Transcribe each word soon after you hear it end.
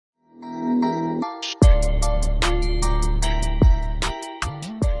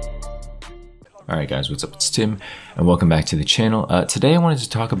Alright guys, what's up? It's Tim and welcome back to the channel. Today I wanted to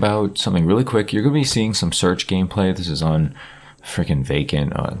talk about something really quick. You're going to be seeing some search gameplay. This is on freaking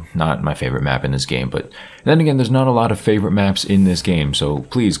Vacant, not my favorite map in this game, but then again, there's not a lot of favorite maps in this game, so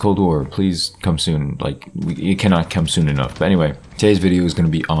please, Cold War, please come soon. Like, it cannot come soon enough. But anyway, today's video is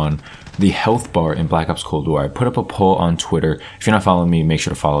going to be on the health bar in Black Ops Cold War. I put up a poll on Twitter. If you're not following me, make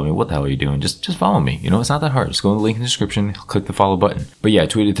sure to follow me. What the hell are you doing? Just follow me. You know, it's not that hard. Just go in the link in the description, click the follow button. But yeah, I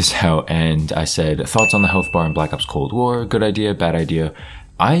tweeted this out and I said, thoughts on the health bar in Black Ops Cold War? Good idea, bad idea?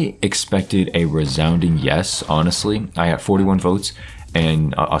 I expected a resounding yes, honestly. I got 41 votes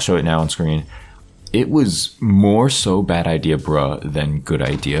and I'll show it now on screen. It was more so bad idea bruh than good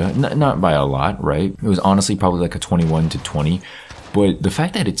idea. Not by a lot, right? It was honestly probably like a 21 to 20. But the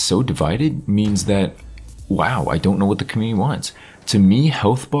fact that it's so divided means that, wow, I don't know what the community wants. To me,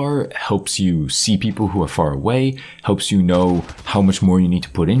 health bar helps you see people who are far away, helps you know how much more you need to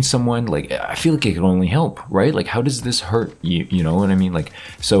put in someone. Like, I feel like it can only help, right? Like, how does this hurt you? You know what I mean? Like,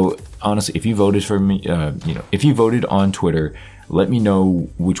 so honestly, if you voted for me, if you voted on Twitter, let me know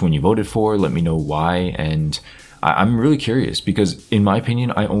which one you voted for. Let me know why. And I'm really curious because in my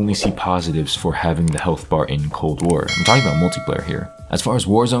opinion, I only see positives for having the health bar in Cold War. I'm talking about multiplayer here. As far as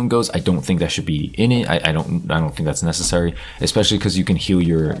Warzone goes, I don't think that should be in it. I don't think that's necessary, especially because you can heal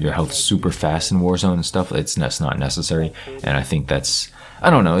your health super fast in Warzone and stuff. That's not necessary. And I think that's, I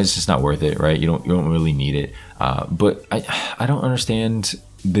don't know, it's just not worth it, right? You don't really need it. But I don't understand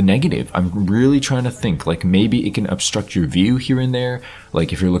the negative. I'm really trying to think, like, maybe it can obstruct your view here and there,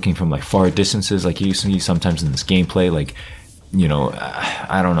 like if you're looking from like far distances, like you see sometimes in this gameplay, like, you know,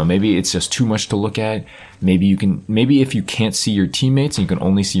 I don't know, maybe it's just too much to look at. Maybe if you can't see your teammates and you can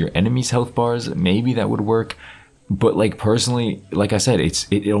only see your enemies' health bars, maybe that would work. But like personally, like I said,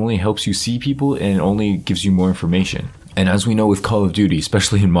 it only helps you see people and it only gives you more information. And as we know with Call of Duty,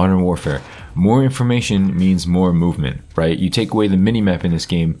 especially in Modern Warfare, more information means more movement, right? You take away the minimap in this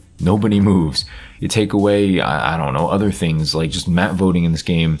game, nobody moves. You take away, I don't know, other things like just map voting in this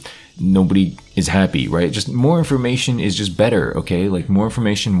game, nobody is happy, right? Just more information is just better, okay? Like more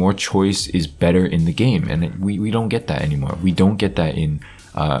information, more choice is better in the game. And we don't get that anymore. We don't get that in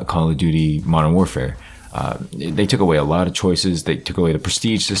Call of Duty Modern Warfare. They took away a lot of choices. They took away the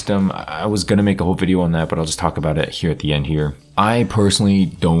prestige system. I was gonna make a whole video on that, but I'll just talk about it here at the end here. I personally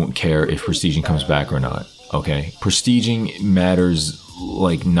don't care if prestiging comes back or not, okay? Prestiging matters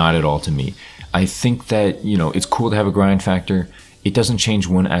like not at all to me. I think that, you know, it's cool to have a grind factor. It doesn't change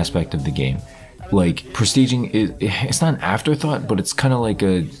one aspect of the game. Like, prestiging it's not an afterthought, but it's kind of like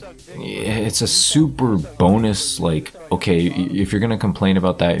it's a super bonus. Like, okay, if you're gonna complain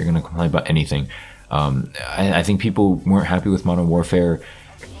about that, you're gonna complain about anything. I think people weren't happy with Modern Warfare,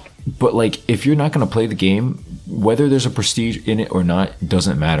 but like, if you're not going to play the game, whether there's a prestige in it or not,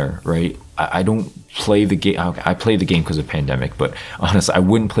 doesn't matter, right? I don't play the game. I play the game because of pandemic, but honestly, I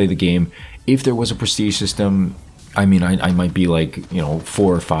wouldn't play the game if there was a prestige system. I mean, I might be like, you know,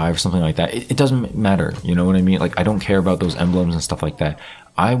 4 or 5, something like that. It doesn't matter. You know what I mean? Like, I don't care about those emblems and stuff like that.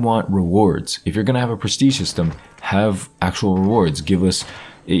 I want rewards. If you're going to have a prestige system, have actual rewards. Give us,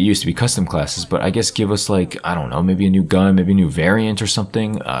 it used to be custom classes, but I guess give us like, I don't know, maybe a new gun, maybe a new variant or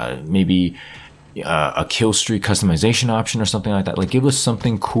something, maybe a kill streak customization option or something like that. Like, give us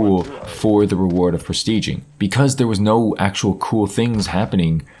something cool for the reward of prestiging, because there was no actual cool things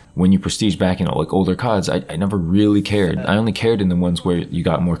happening when you prestige back in like older CODs. I never really cared. I only cared in the ones where you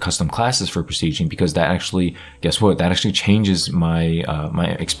got more custom classes for prestiging, because that actually, guess what? That actually changes my my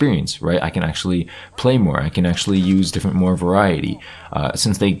experience, right? I can actually play more. I can actually use more variety.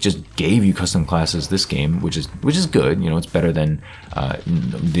 Since they just gave you custom classes this game, which is good. You know, it's better than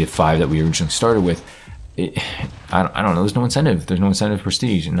the 5 that we originally started with. I don't know, there's no incentive. There's no incentive for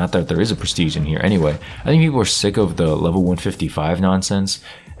prestige. Not that there is a prestige in here anyway. I think people are sick of the level 155 nonsense.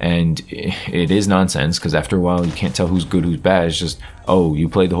 And it is nonsense, because after a while you can't tell who's good, who's bad. It's just, oh, you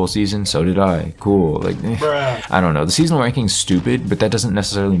played the whole season, so did I. Cool. Like, I don't know. The seasonal ranking's stupid, but that doesn't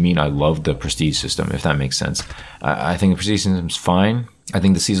necessarily mean I love the prestige system, if that makes sense. I think the prestige system's fine. I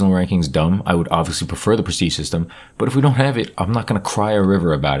think the seasonal ranking's dumb. I would obviously prefer the prestige system, but if we don't have it, I'm not going to cry a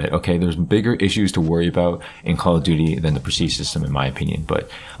river about it, okay? There's bigger issues to worry about in Call of Duty than the prestige system, in my opinion. But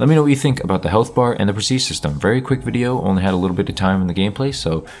let me know what you think about the health bar and the prestige system. Very quick video, only had a little bit of time in the gameplay,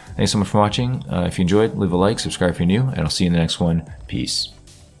 so thanks so much for watching. If you enjoyed, leave a like, subscribe if you're new, and I'll see you in the next one. Peace.